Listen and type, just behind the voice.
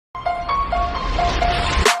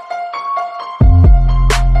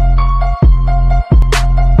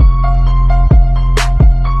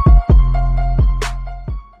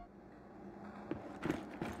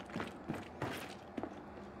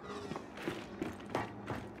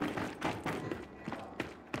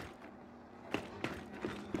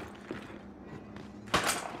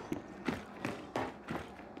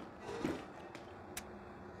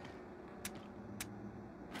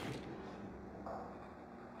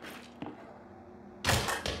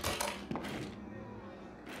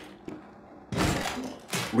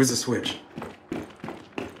Where's the switch?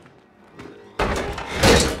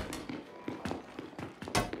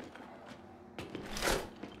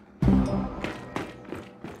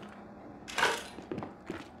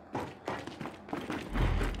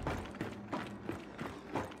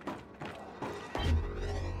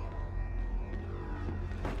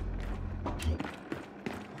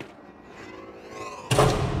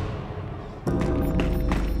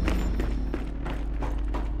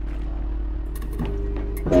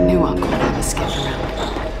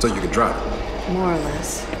 So you can drive it? More or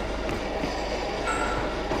less.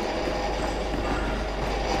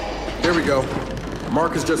 Here we go.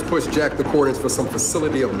 Marcus just pushed Jack the coordinates for some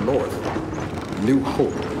facility up north. New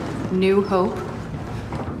Hope. New Hope?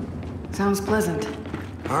 Sounds pleasant.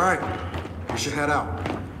 All right. We should head out.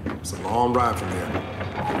 It's a long ride from here.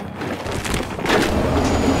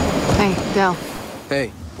 Hey, Del. Hey,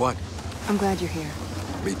 what? I'm glad you're here.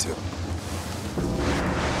 Me too.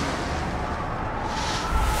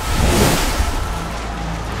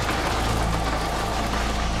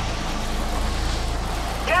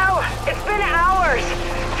 It's been hours.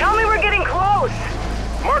 Tell me we're getting close.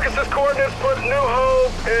 Marcus's coordinates put New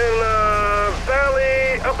Hope in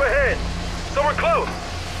valley up ahead. So we're close.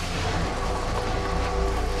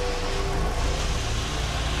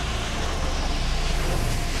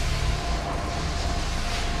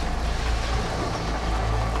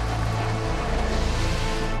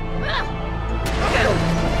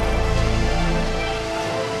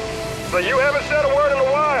 So you haven't said a word in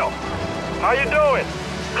a while. How you doing?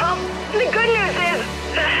 The good news is,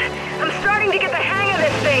 I'm starting to get the hang of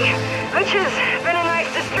this thing, which has been a nice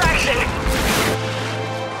distraction.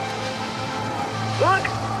 Look,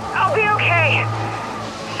 I'll be okay.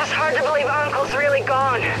 It's just hard to believe Uncle's really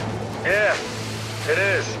gone. Yeah, it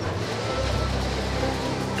is.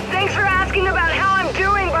 Thanks for asking about how I'm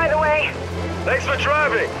doing, by the way. Thanks for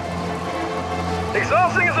driving.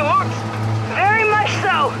 Exhausting as it looks. Very much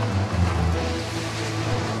so.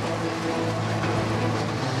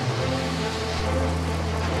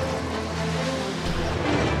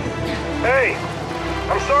 Hey,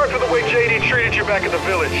 I'm sorry for the way JD treated you back at the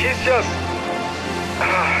village. He's just...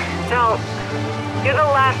 No, you're the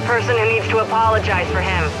last person who needs to apologize for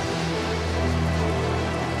him.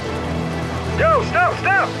 Yo,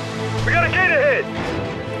 stop! We got a gate ahead!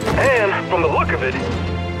 And, from the look of it,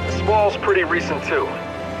 this wall's pretty recent too.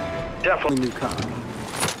 Definitely New cop.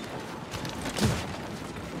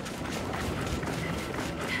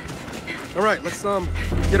 All right, let's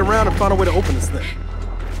get around and find a way to open this thing.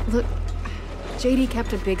 Look, JD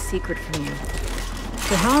kept a big secret from you.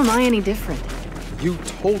 So how am I any different? You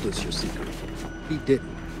told us your secret. He didn't.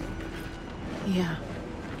 Yeah.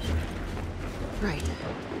 Right.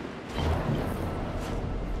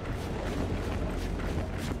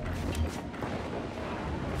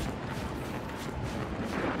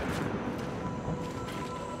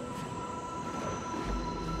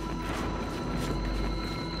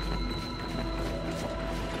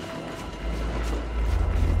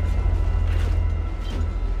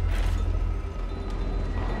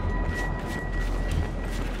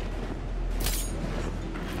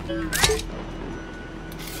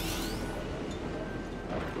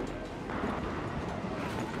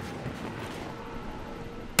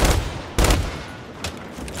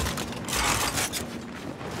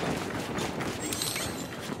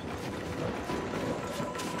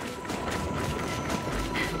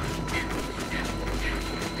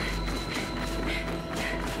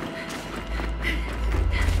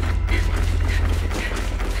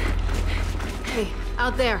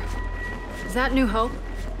 Out there. Is that New Hope?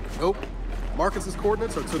 Nope. Marcus's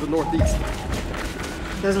coordinates are to the northeast.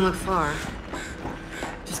 Doesn't look far.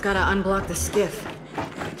 Just gotta unblock the skiff.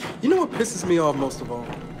 You know what pisses me off most of all?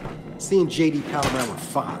 Seeing JD pal around with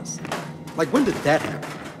Foz. Like, when did that happen?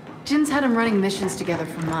 Jin's had him running missions together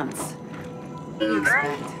for months. What do you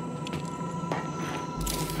expect?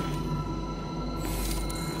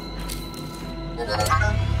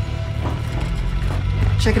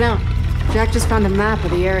 Check it out. Jack just found a map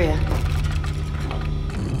of the area.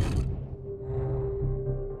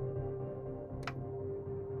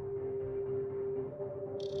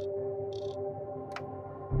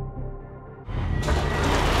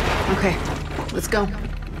 Okay, let's go.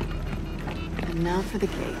 And now for the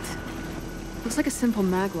gate. Looks like a simple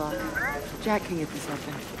maglock. Jack can get this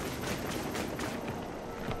open.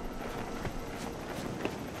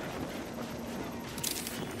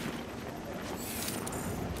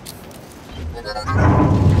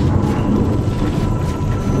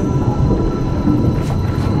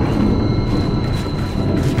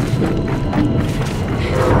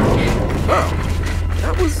 Wow,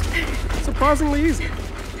 that was surprisingly easy.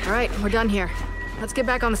 All right, we're done here. Let's get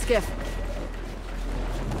back on the skiff.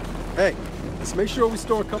 Hey, let's make sure we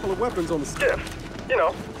store a couple of weapons on the skiff. You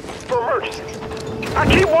know, for emergencies. I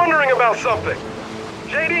keep wondering about something.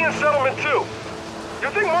 JD and Settlement 2.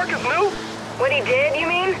 You think Marcus knew? What he did, you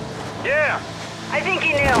mean? Yeah, I think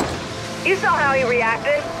he knew. You saw how he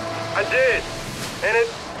reacted. I did. And it...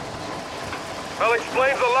 well,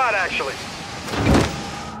 explains a lot, actually.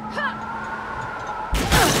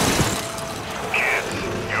 Kids,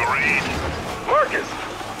 you read? Marcus,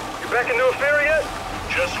 you back in New Affair yet?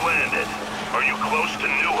 Just landed. Are you close to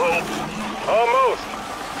New Hope? Almost.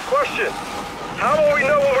 Question, how will we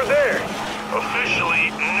know when we're there?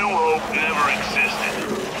 Officially, New Hope never existed.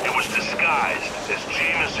 It was disguised as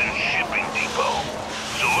Jameson's shipping depot.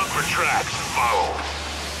 So look for tracks and follow.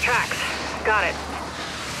 Tracks. Got it.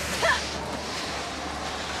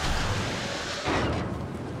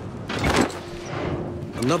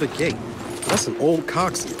 Another gate. That's an old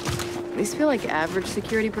cock seal. These feel like average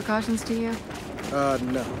security precautions to you?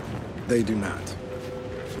 No. They do not.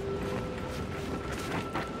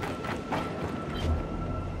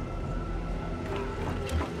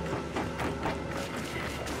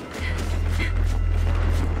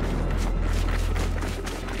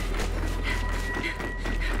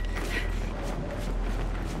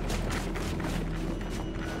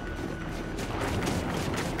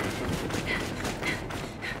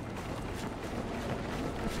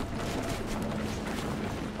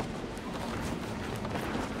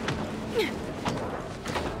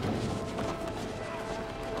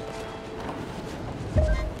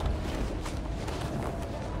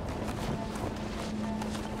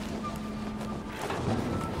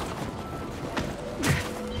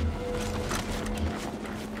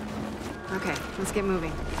 Okay, let's get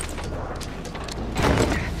moving.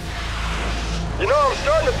 You know, I'm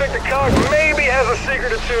starting to think the cog maybe has a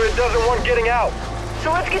secret or two it doesn't want getting out.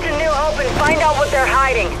 So let's get to New Hope and find out what they're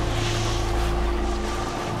hiding.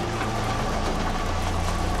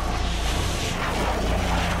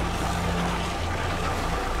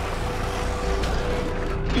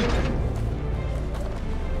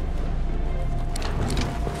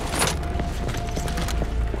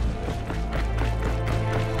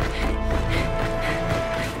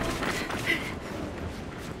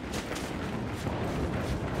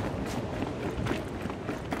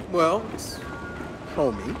 Well, it's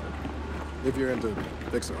homey, if you're into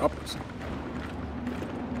fixer-uppers.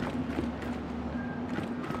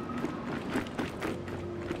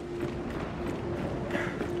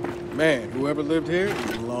 Man, whoever lived here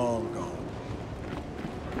is long gone.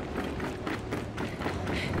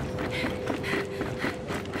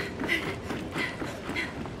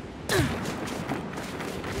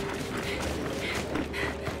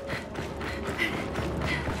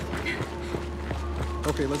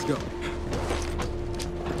 Okay, let's go.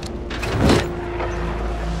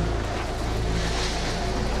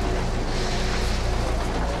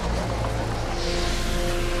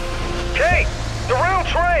 Kate! The round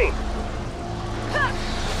train!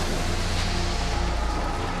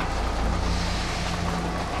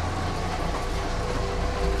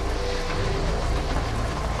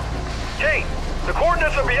 Kate! The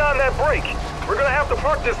coordinates are beyond that break. We're gonna have to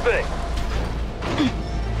park this thing.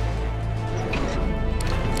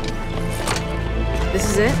 This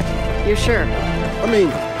is it? You're sure? I mean,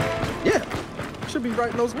 yeah, should be right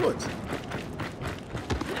in those woods.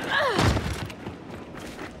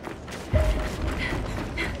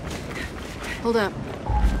 Hold up.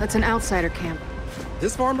 That's an outsider camp.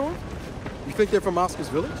 This far north? You think they're from Oscar's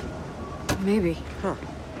village? Maybe. Huh.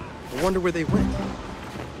 I wonder where they went.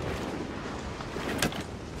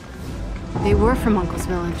 They were from Uncle's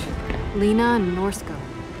village. Lena and Norsko.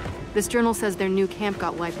 This journal says their new camp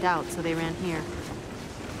got wiped out, so they ran here.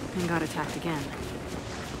 And got attacked again.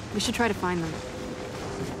 We should try to find them.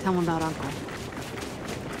 Tell them about Uncle.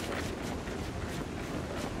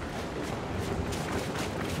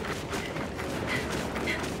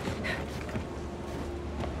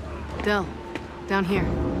 Del, down here.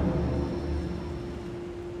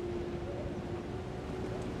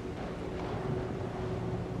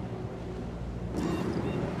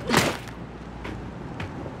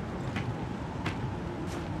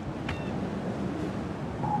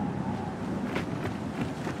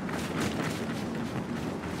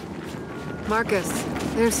 Marcus,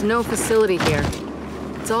 there's no facility here.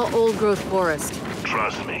 It's all old-growth forest.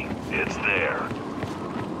 Trust me, it's there.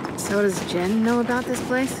 So does Jen know about this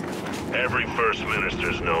place? Every First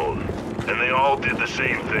Minister's known, and they all did the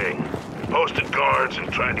same thing. Posted guards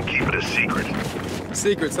and tried to keep it a secret.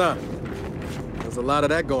 Secrets, huh? There's a lot of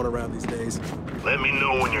that going around these days. Let me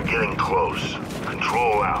know when you're getting close.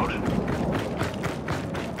 Control out.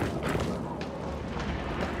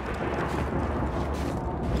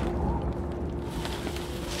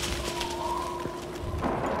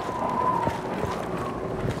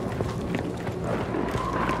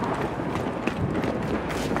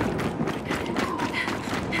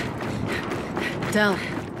 Del,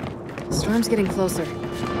 storm's getting closer.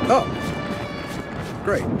 Oh.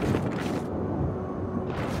 Great.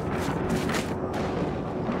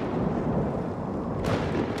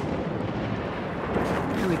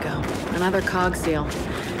 Here we go. Another cog seal.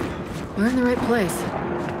 We're in the right place.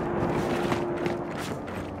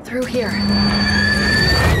 Through here. You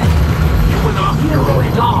went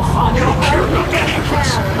off on your own. Care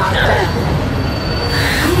about them.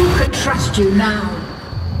 Who could trust you now?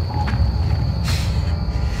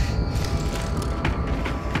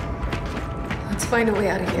 Let's find a way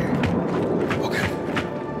out of here. Okay.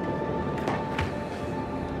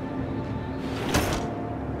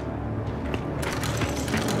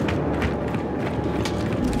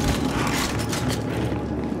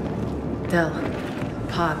 Del,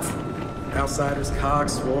 pods. Outsiders,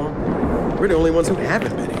 cogs, swarm. We're the only ones who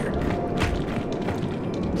haven't been here.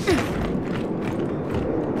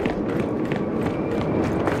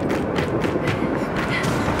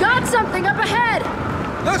 Got something up ahead!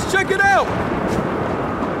 Let's check it out!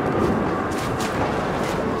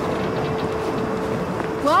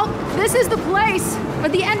 Well, this is the place,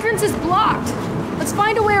 but the entrance is blocked. Let's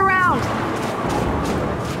find a way around.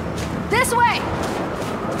 This way!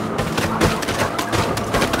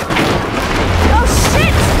 Oh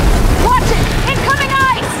shit! Watch it! Incoming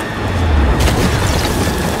ice!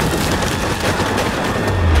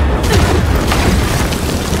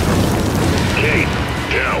 Kate,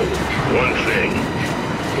 now, one thing.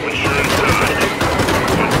 Once you're inside,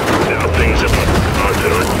 now things are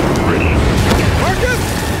ready. Marcus!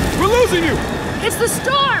 We're losing you! It's the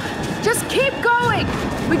storm! Just keep going!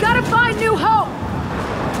 We gotta find New Hope!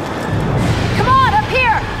 Come on, up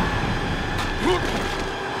here!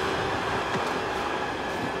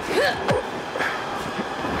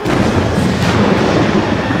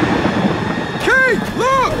 Kate,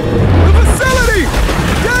 look! The facility!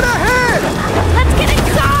 Dead ahead! Let's get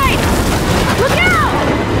inside! Look out!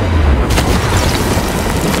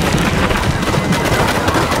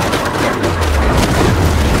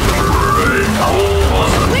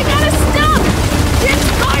 We gotta stop! This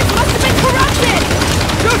guard must have been corrupted!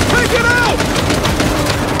 Just take it out!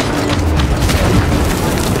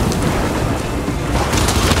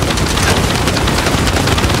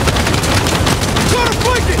 Try to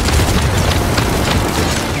flank it!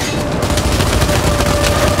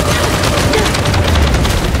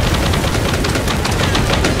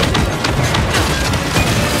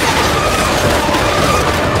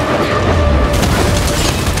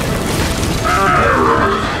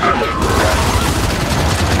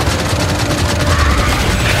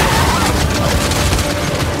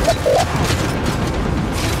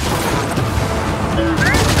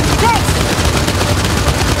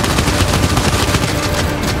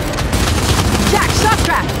 Jack, shot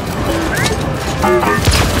trap!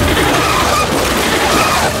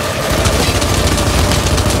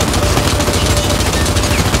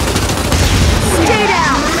 Stay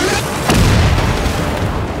down!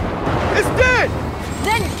 It's dead!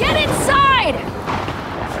 Then get inside!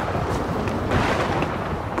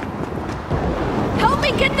 Help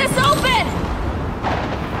me get this open!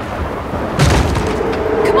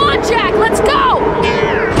 Come on, Jack, let's go!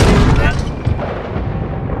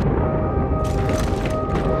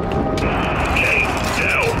 Kate,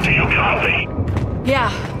 now, do you copy?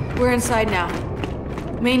 Yeah, we're inside now.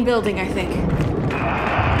 Main building, I think.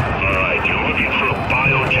 Alright, you're looking for a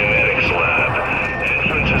biogenetics lab.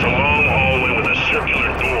 Entrance is a long hallway with a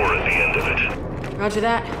circular door at the end of it. Roger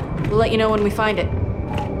that. We'll let you know when we find it.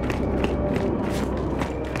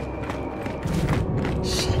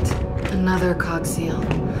 Shit. Another cog seal.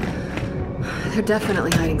 They're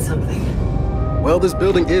definitely hiding something. Well, this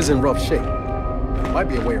building is in rough shape. Might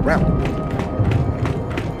be a way around it.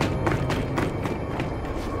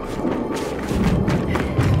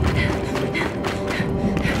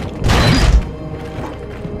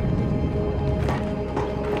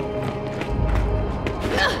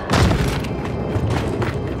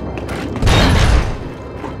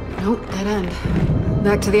 Nope, dead end.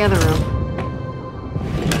 Back to the other room.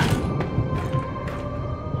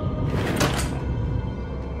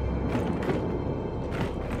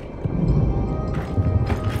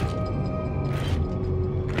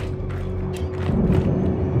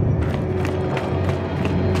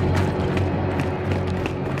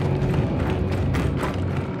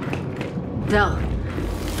 Del,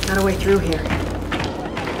 got a way through here.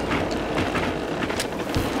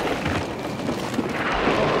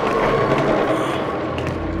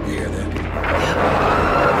 You hear that?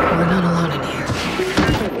 We're not alone in here.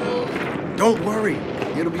 Don't worry.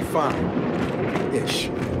 It'll be fine. Ish.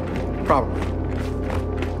 Probably.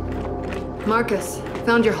 Marcus,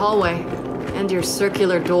 found your hallway. And your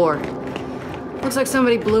circular door. Looks like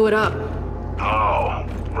somebody blew it up. Oh,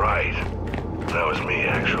 right. That was me,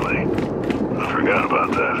 actually. I forgot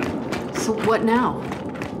about that. So what now?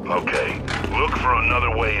 Okay, look for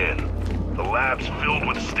another way in. The lab's filled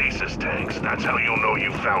with stasis tanks. That's how you'll know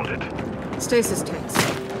you found it. Stasis tanks.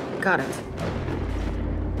 Got it.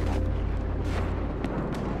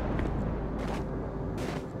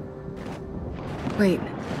 Wait.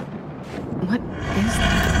 What is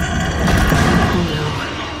that?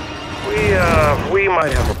 Oh We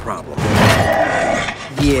might have a problem.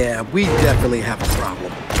 Yeah, we definitely have a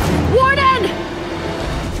problem. no. Warden!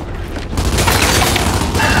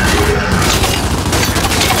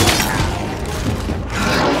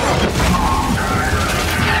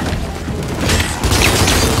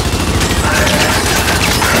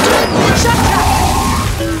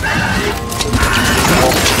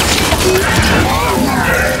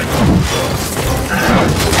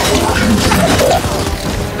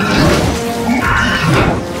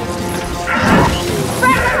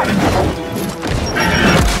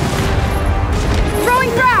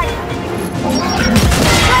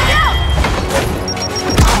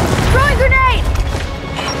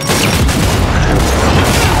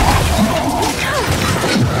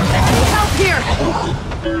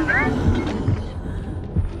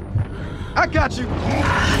 I got you!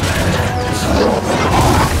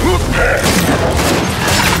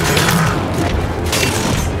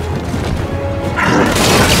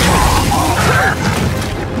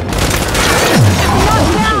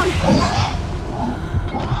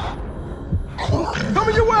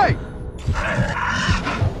 Coming your way!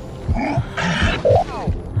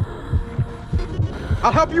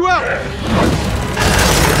 I'll help you out!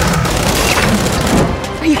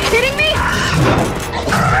 Are you kidding me?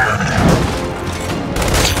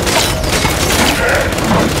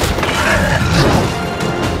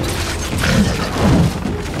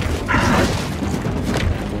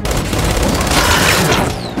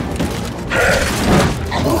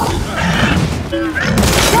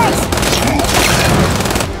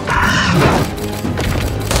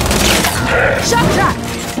 Shock trap!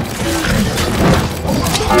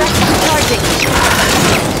 Charging.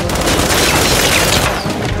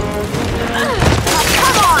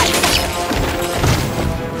 Come on!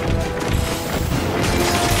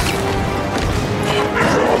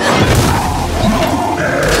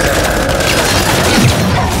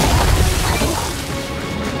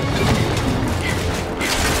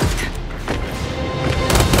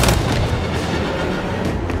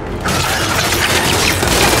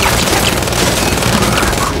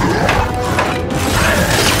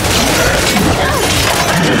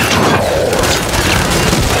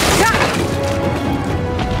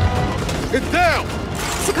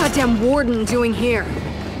 Goddamn warden doing here?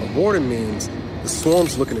 A warden means the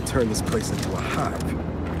swarm's looking to turn this place into a hive.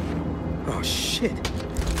 Oh shit.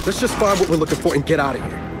 Let's just find what we're looking for and get out of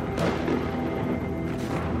here.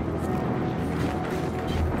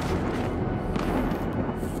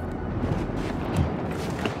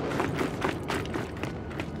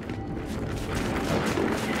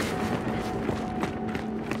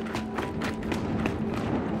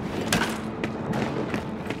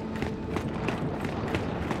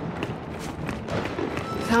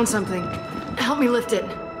 Found something. Help me lift it.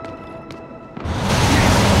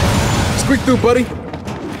 Squeak through, buddy.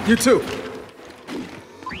 You too.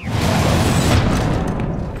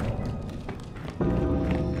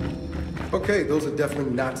 Okay, those are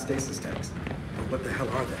definitely not stasis tanks. But what the hell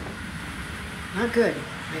are they? Not good,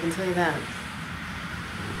 I can tell you that.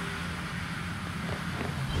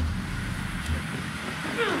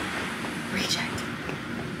 Reject.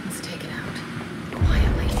 Let's take it out.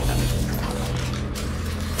 Quietly.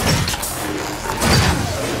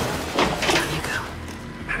 Down you go.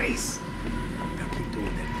 Nice. Gotta keep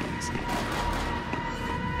doing that, please.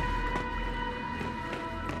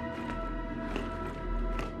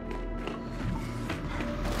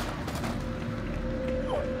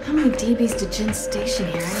 How many DBs did Jin station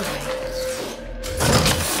here anyway?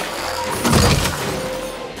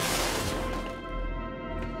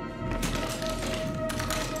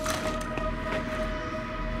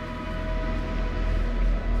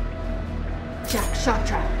 Jack, shock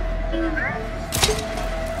trap.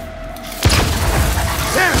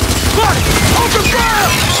 Damn! Look! Open fire!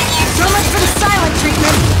 So much for the silent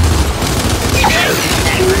treatment!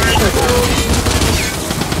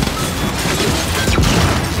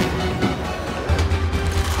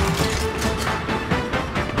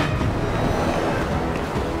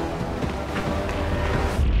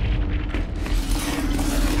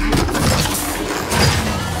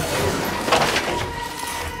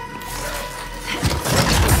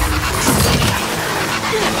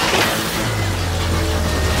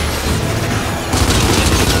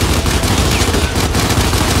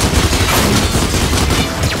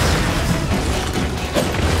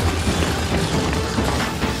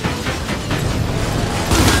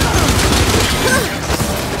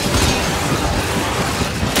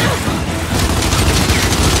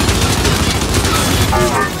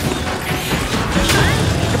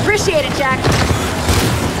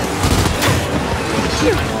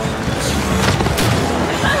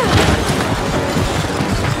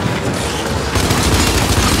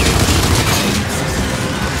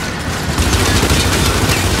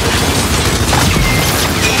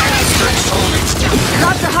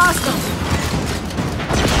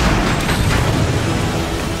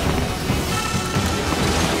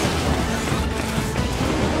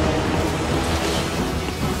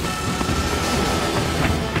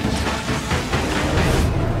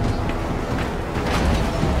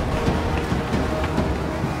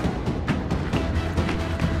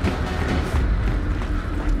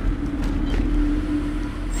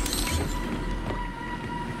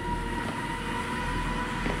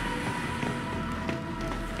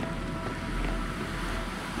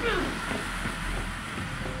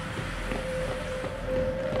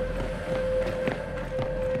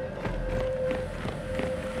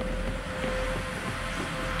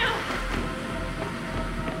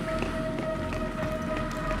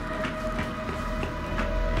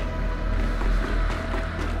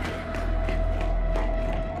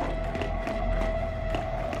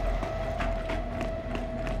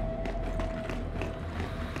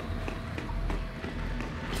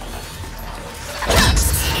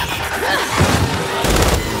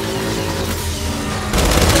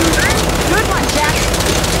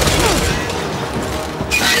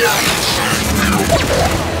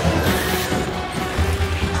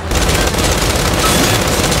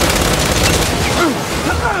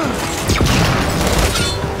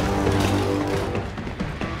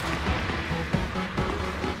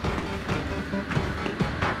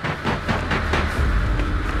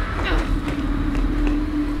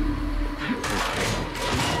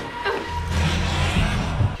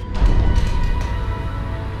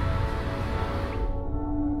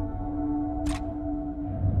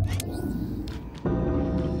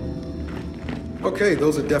 Okay,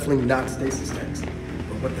 those are definitely not stasis tanks.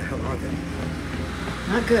 But what the hell are they?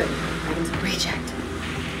 Not good. Items of reject.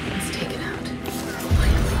 Let's take it out.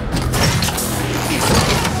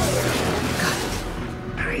 Got it.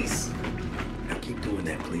 Nice. Now keep doing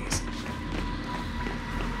that, please.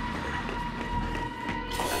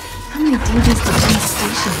 How many DVs did this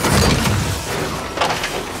station?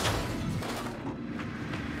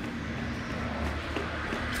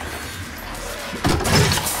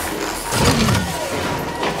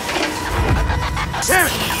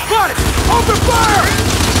 Open fire!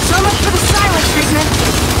 So much for the silent treatment.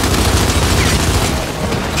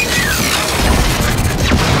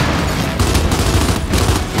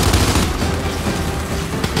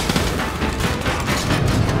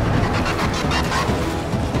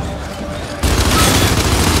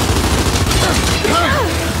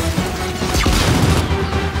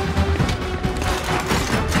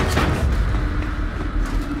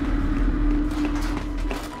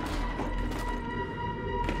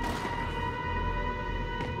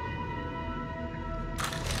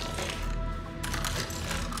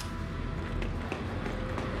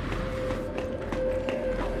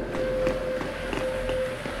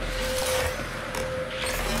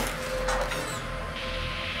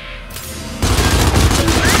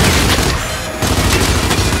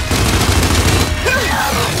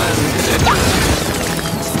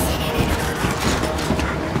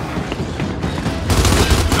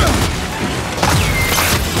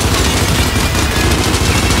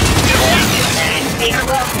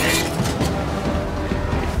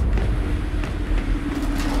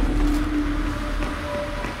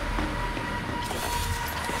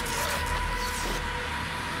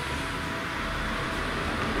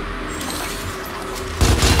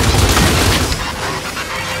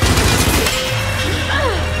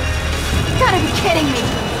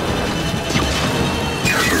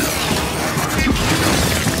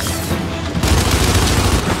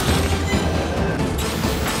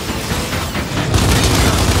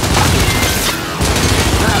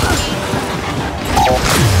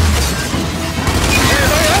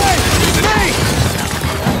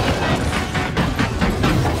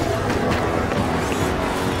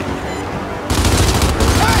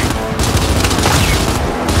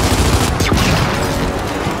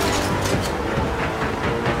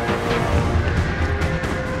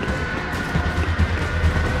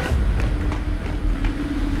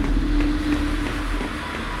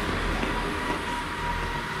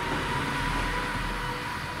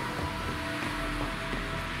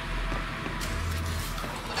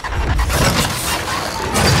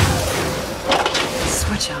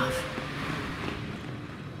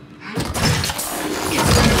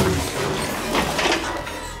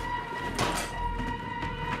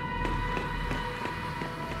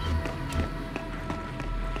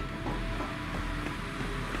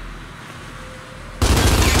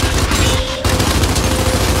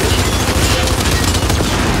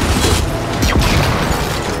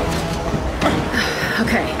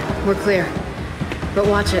 We're clear. But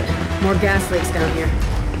watch it. More gas leaks down here.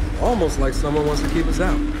 Almost like someone wants to keep us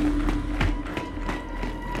out.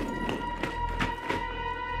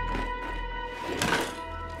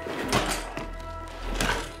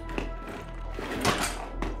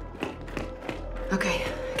 Okay,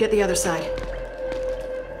 get the other side.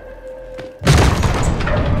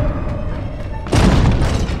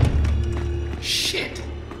 Shit!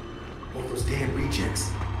 All those damn rejects.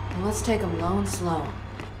 Well, let's take them low and slow.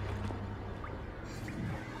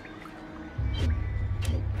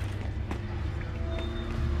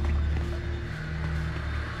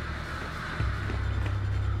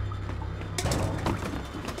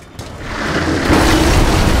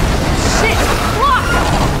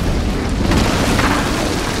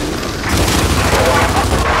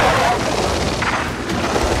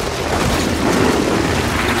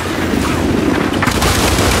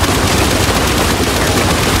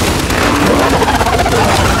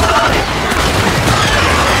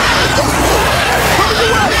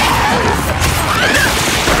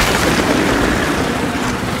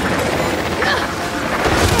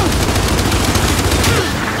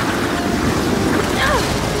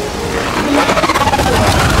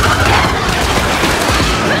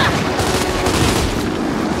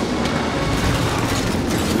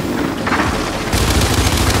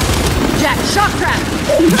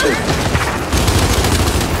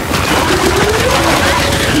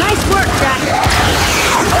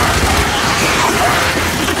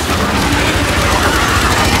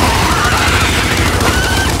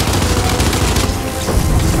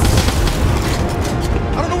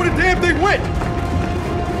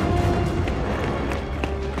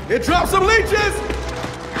 It dropped some leeches!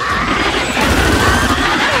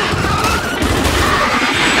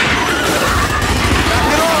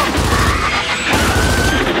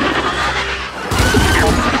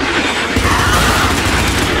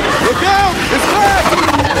 Look out! It's back!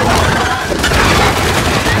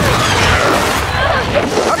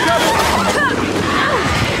 I got it!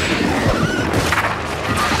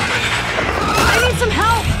 I need some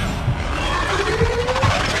help!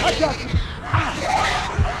 I got you!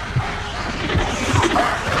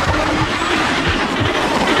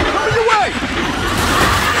 Coming your way!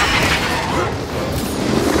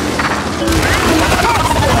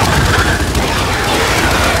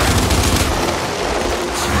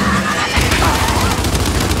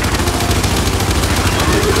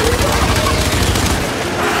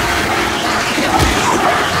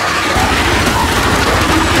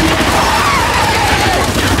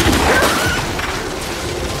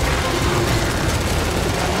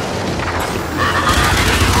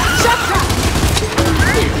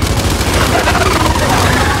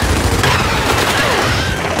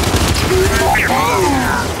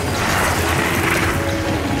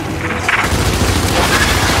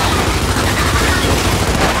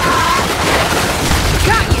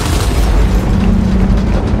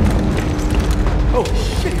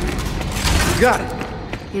 Got it.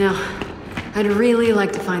 You know, I'd really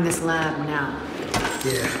like to find this lab now.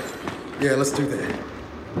 Yeah, let's do that.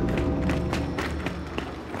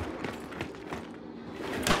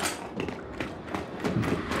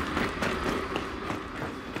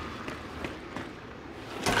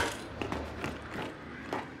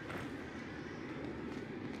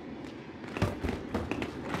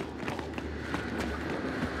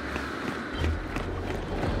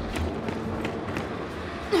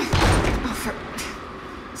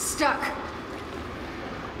 Stuck.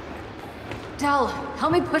 Del,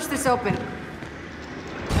 help me push this open.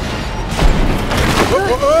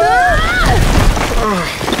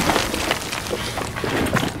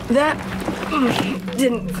 That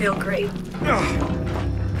didn't feel great.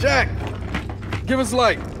 Jack, give us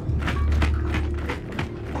light.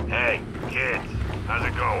 Hey, kids, how's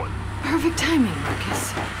it going? Perfect timing,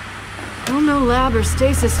 Marcus. No lab or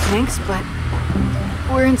stasis tanks, but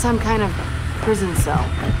we're in some kind of prison cell.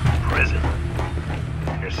 Prison?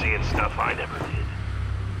 You're seeing stuff I never did.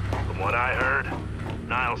 From what I heard,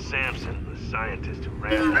 Niles Sampson, the scientist who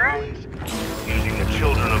ran the place, using the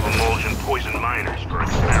children of emulsion poisoned miners for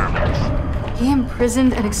experiments. He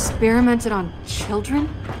imprisoned and experimented on children?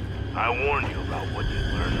 I warned you about what you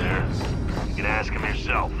learned there. You can ask him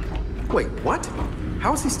yourself. Wait, what?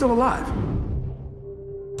 How is he still alive?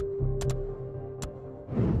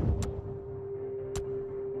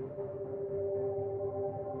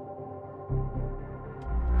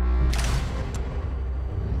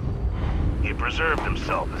 He preserved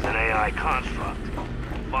himself as an AI construct.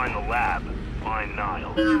 Find the lab, find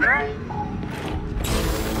Niles.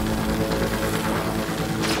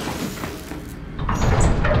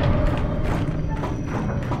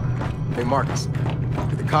 Hey, Marcus.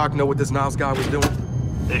 Did the COG know what this Niles guy was doing?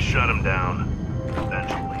 They shut him down,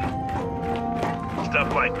 eventually.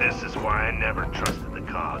 Stuff like this is why I never trusted the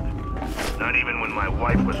COG. Not even when my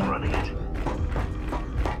wife was running it.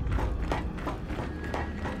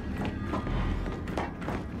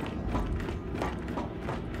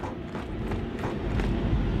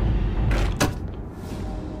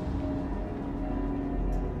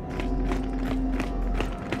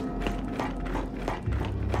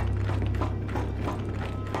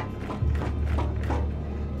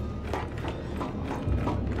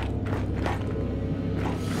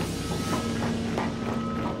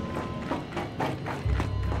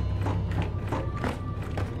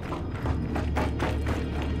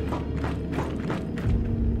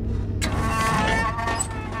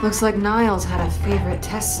 Looks like Niles had a favorite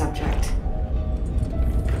test subject.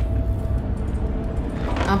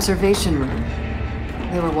 Observation room.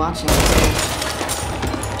 They were watching.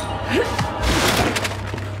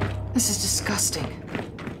 This is disgusting.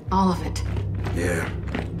 All of it. Yeah.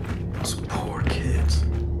 Those poor kids.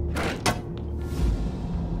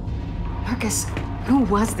 Marcus, who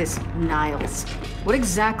was this Niles? What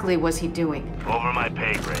exactly was he doing? Over my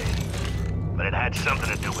pay grade. But it had something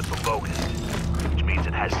to do with the Locust. Which means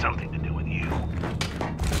it has something to do with you.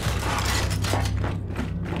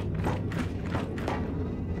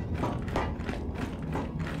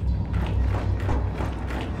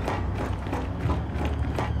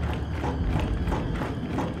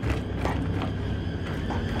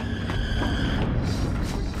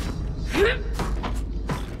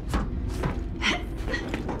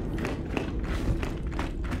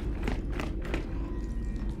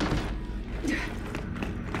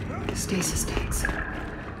 Stasis tanks.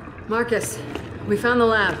 Marcus, we found the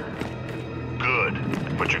lab.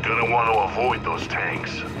 Good, but you're gonna want to avoid those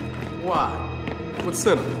tanks. Why? What's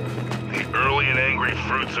in them? The early and angry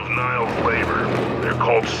fruits of Nile's labor. They're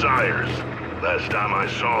called sires. Last time I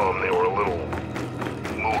saw them, they were a little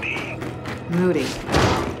moody. Moody.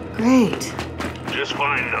 Great. Just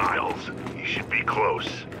find Niles. He should be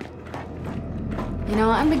close. You know,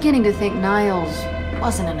 I'm beginning to think Niles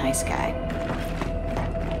wasn't a nice guy.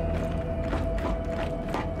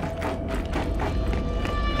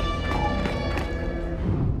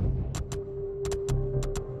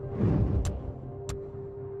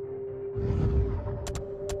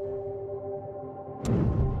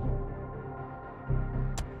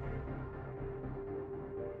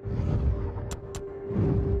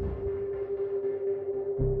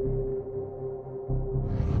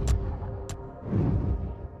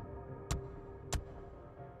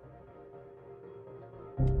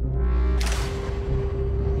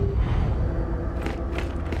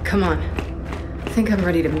 Come on. I think I'm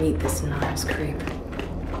ready to meet this Niles creep.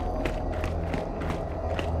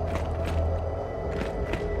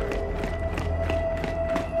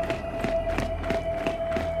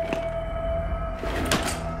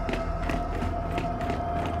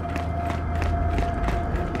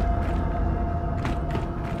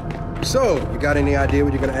 So, you got any idea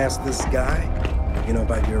what you're gonna ask this guy? You know,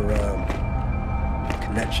 about your,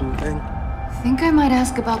 connection thing? I think I might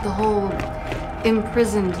ask about the whole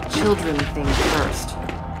imprisoned children thing first.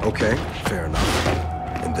 Okay, fair enough.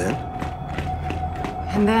 And then?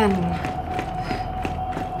 And then...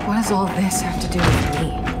 what does all this have to do with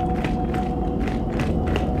me?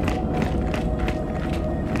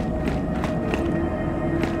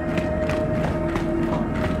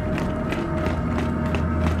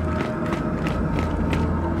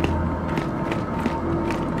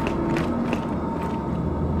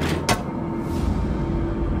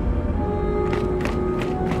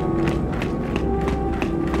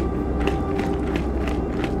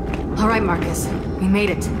 All right, Marcus. We made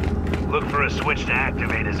it. Look for a switch to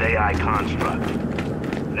activate his AI construct.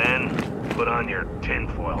 Then, put on your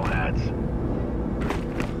tinfoil hats.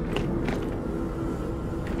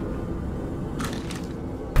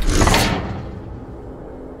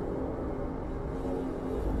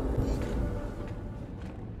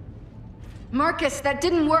 Marcus, that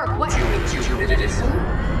didn't work. What? You listen?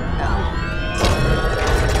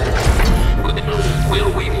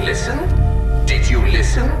 Will we listen? Did you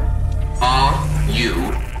listen? Are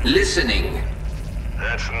you listening?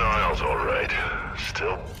 That's Niles, all right.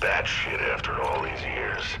 Still batshit after all these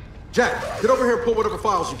years. Jack, get over here and pull whatever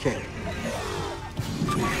files you can.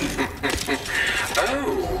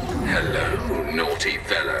 Oh, hello, naughty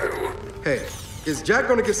fellow. Hey, is Jack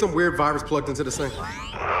gonna get some weird virus plugged into this thing? I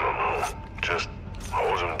don't know. Just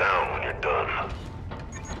hose him down when you're done.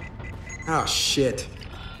 Oh, shit.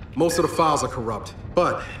 Most of the files are corrupt,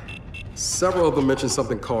 but several of them mention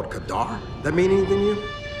something called Kadar. That mean anything to you?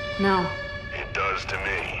 No. It does to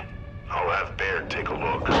me. I'll have Baird take a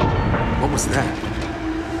look. What was that?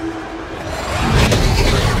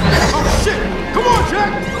 Oh, shit! Come on,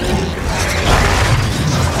 Jack!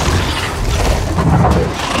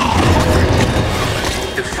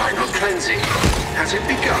 The final cleansing. Has it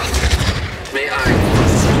begun? May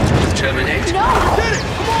I terminate? No! Get it!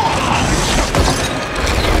 Come on!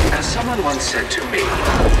 As someone once said to me,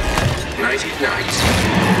 nighty night.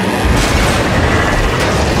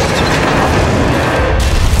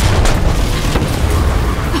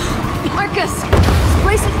 Marcus! This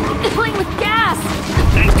place is filling with gas!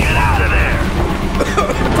 Then get out of there!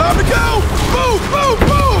 Time to go! Move, move,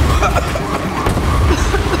 move!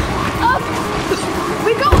 Up!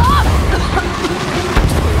 We go up!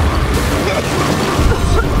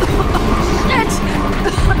 Shit!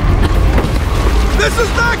 This is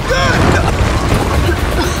not good!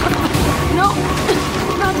 No!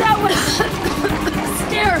 Not that one!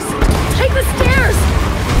 Stairs! Take the stairs!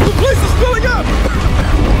 The place is filling up!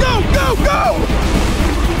 Go, go, go!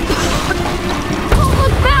 Don't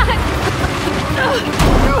look back!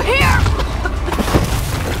 Through here!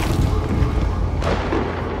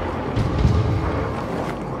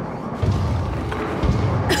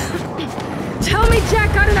 Tell me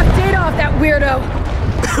Jack got enough data off that weirdo!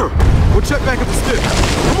 We'll check back at the stick.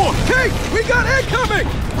 Come on, Kate! We got incoming!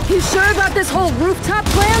 You sure about this whole rooftop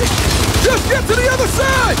plan? Just get to the other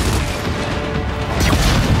side!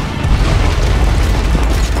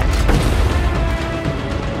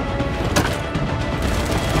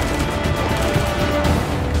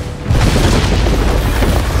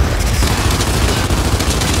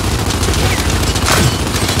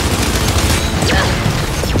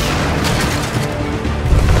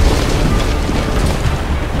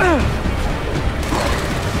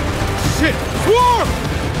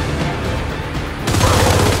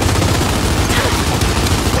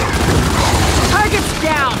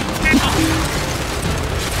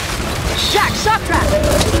 shock trap!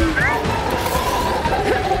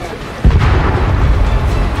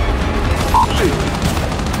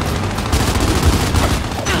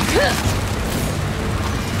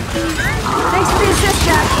 Thanks for the assist,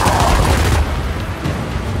 Jack.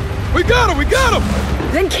 We got him! We got him!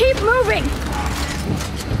 Then keep moving!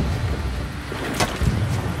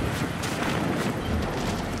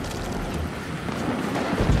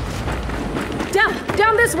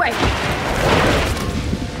 Down this way!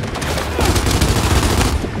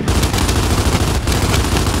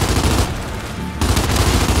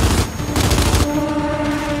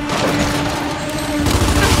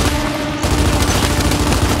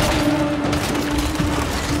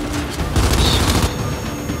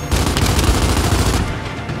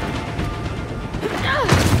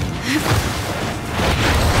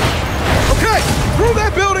 Okay! Through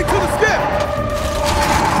that building to the skip!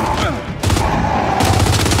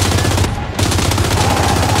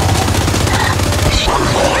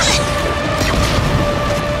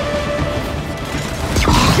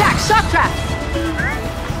 Jack, shock trap!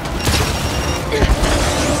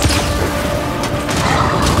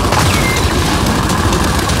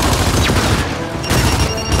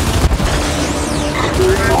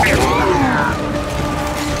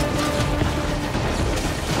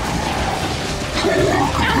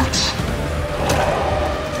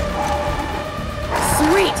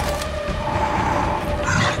 Sweet!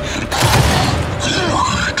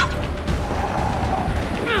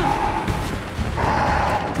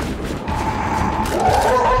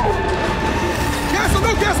 Gas or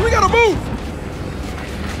no gas, we gotta move!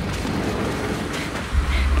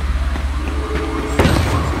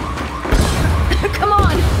 Come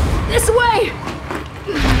on! This way!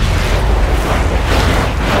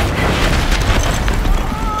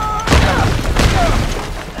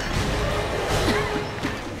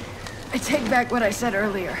 I take back what I said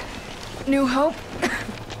earlier. New hope?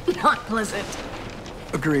 Not pleasant.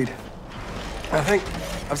 Agreed. I think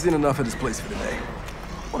I've seen enough of this place for today.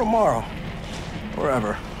 Or tomorrow.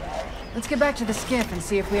 Wherever. Let's get back to the skiff and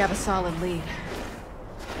see if we have a solid lead.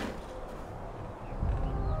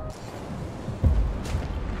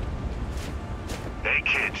 Hey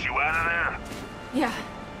kids, you out of there? Yeah.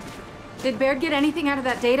 Did Baird get anything out of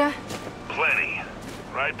that data? Plenty.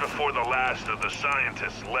 Right before the last of the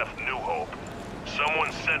scientists left New Hope,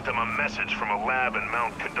 someone sent them a message from a lab in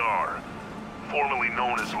Mount Kadar, formerly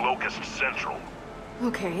known as Locust Central.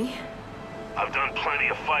 Okay. I've done plenty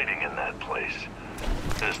of fighting in that place.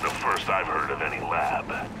 This is the first I've heard of any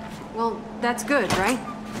lab. Well, that's good, right?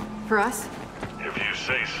 For us? If you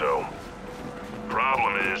say so.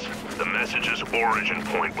 Problem is, the message's origin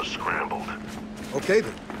point was scrambled. Okay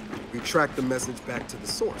then. We track the message back to the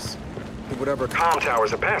source. To whatever Comm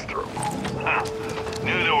towers it passed through. Huh.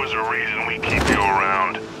 Knew there was a reason we keep you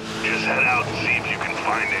around. Just head out and see if you can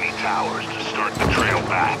find any towers to start the trail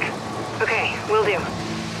back. Okay, will do.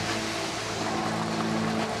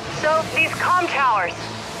 So, these comm towers,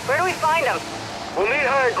 where do we find them? We'll need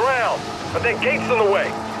higher ground, but that gate's in the way.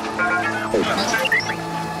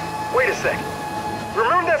 Wait a sec.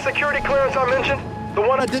 Remember that security clearance I mentioned? the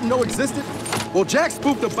one I didn't know existed? Well, Jack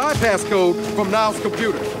spoofed the bypass code from Niall's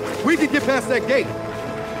computer. We can get past that gate.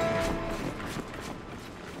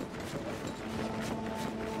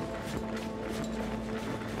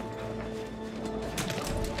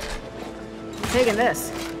 Taking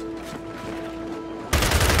this.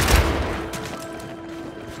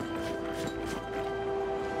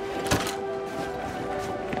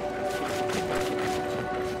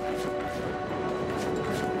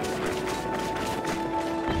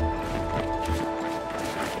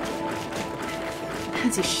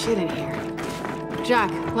 Fancy shit in here. Jack,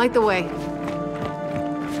 light the way.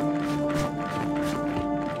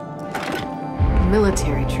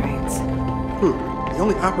 Military trains. The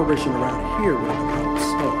only operation around here would have been out of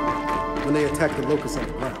Storm, when they attacked the Locust on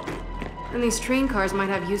the ground. And these train cars might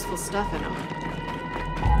have useful stuff in them.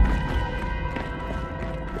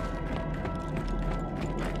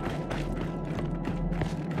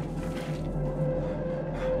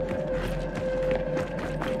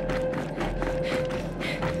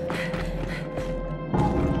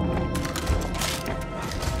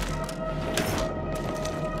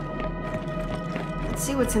 Let's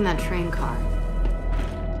see what's in that train car.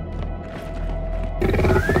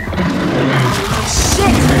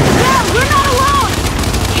 Shit! Yeah, we're not alone!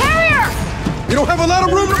 Carrier! You don't have a lot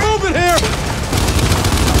of room to move in here!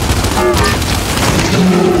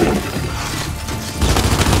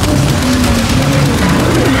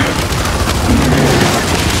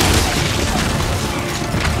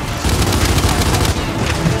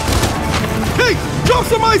 Hey! Drop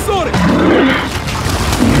some ice on it!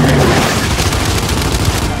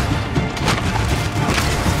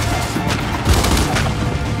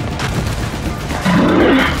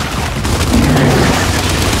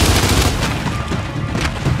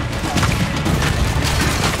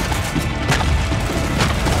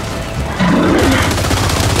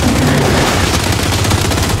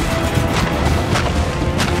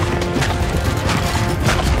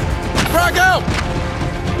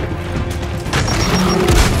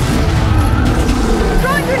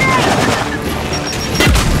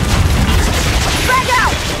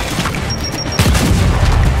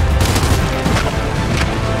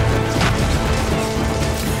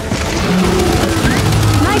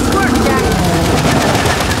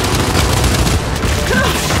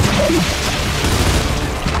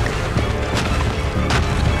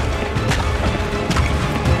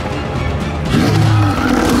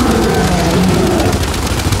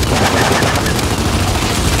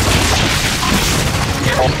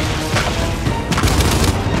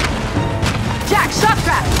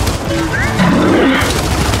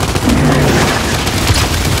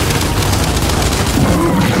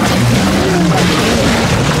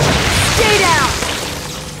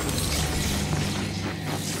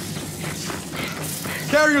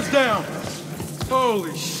 Barrier's down!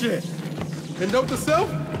 Holy shit. And note to self,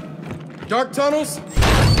 dark tunnels,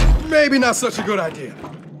 maybe not such a good idea.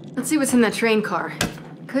 Let's see what's in that train car.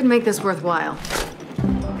 Could make this worthwhile.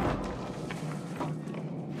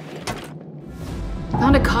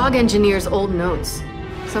 Found a COG engineer's old notes.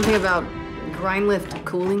 Something about grind lift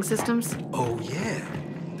cooling systems. Oh yeah,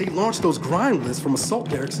 they launched those grind lifts from assault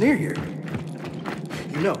derricks near here.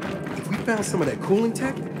 You know, if we found some of that cooling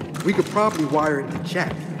tech, we could probably wire it to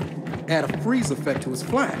Jack. Add a freeze effect to his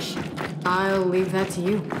flash. I'll leave that to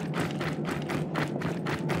you.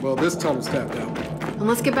 Well, this tunnel's tapped out. And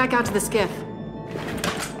let's get back out to the skiff.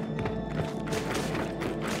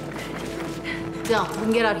 Del, we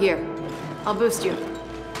can get out here. I'll boost you.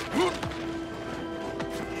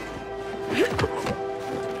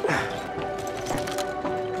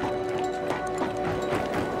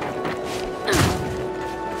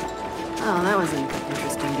 Oh, that was an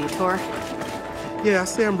interesting detour. Yeah, I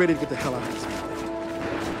say I'm ready to get the hell out of this.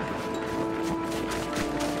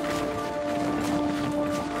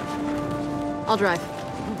 I'll drive.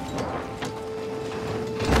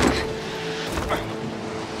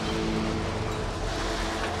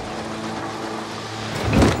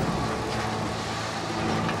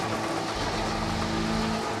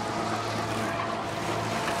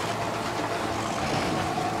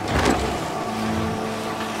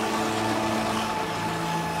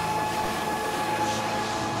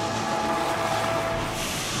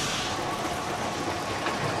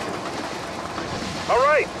 All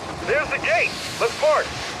right, there's the gate. Let's park.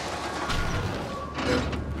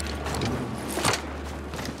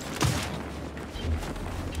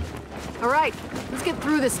 All right, let's get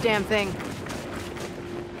through this damn thing.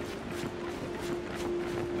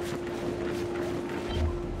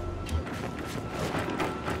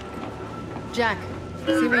 Jack,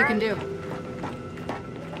 see what you can do.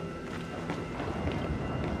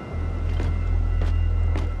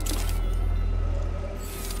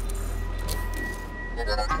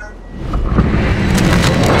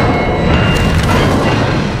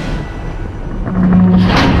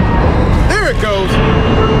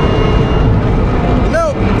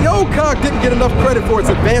 Didn't get enough credit for its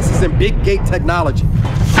advances in big gate technology.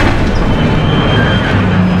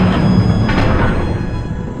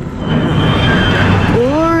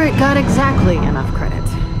 Or it got exactly enough credit.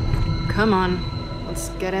 Come on, let's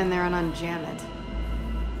get in there and unjam it.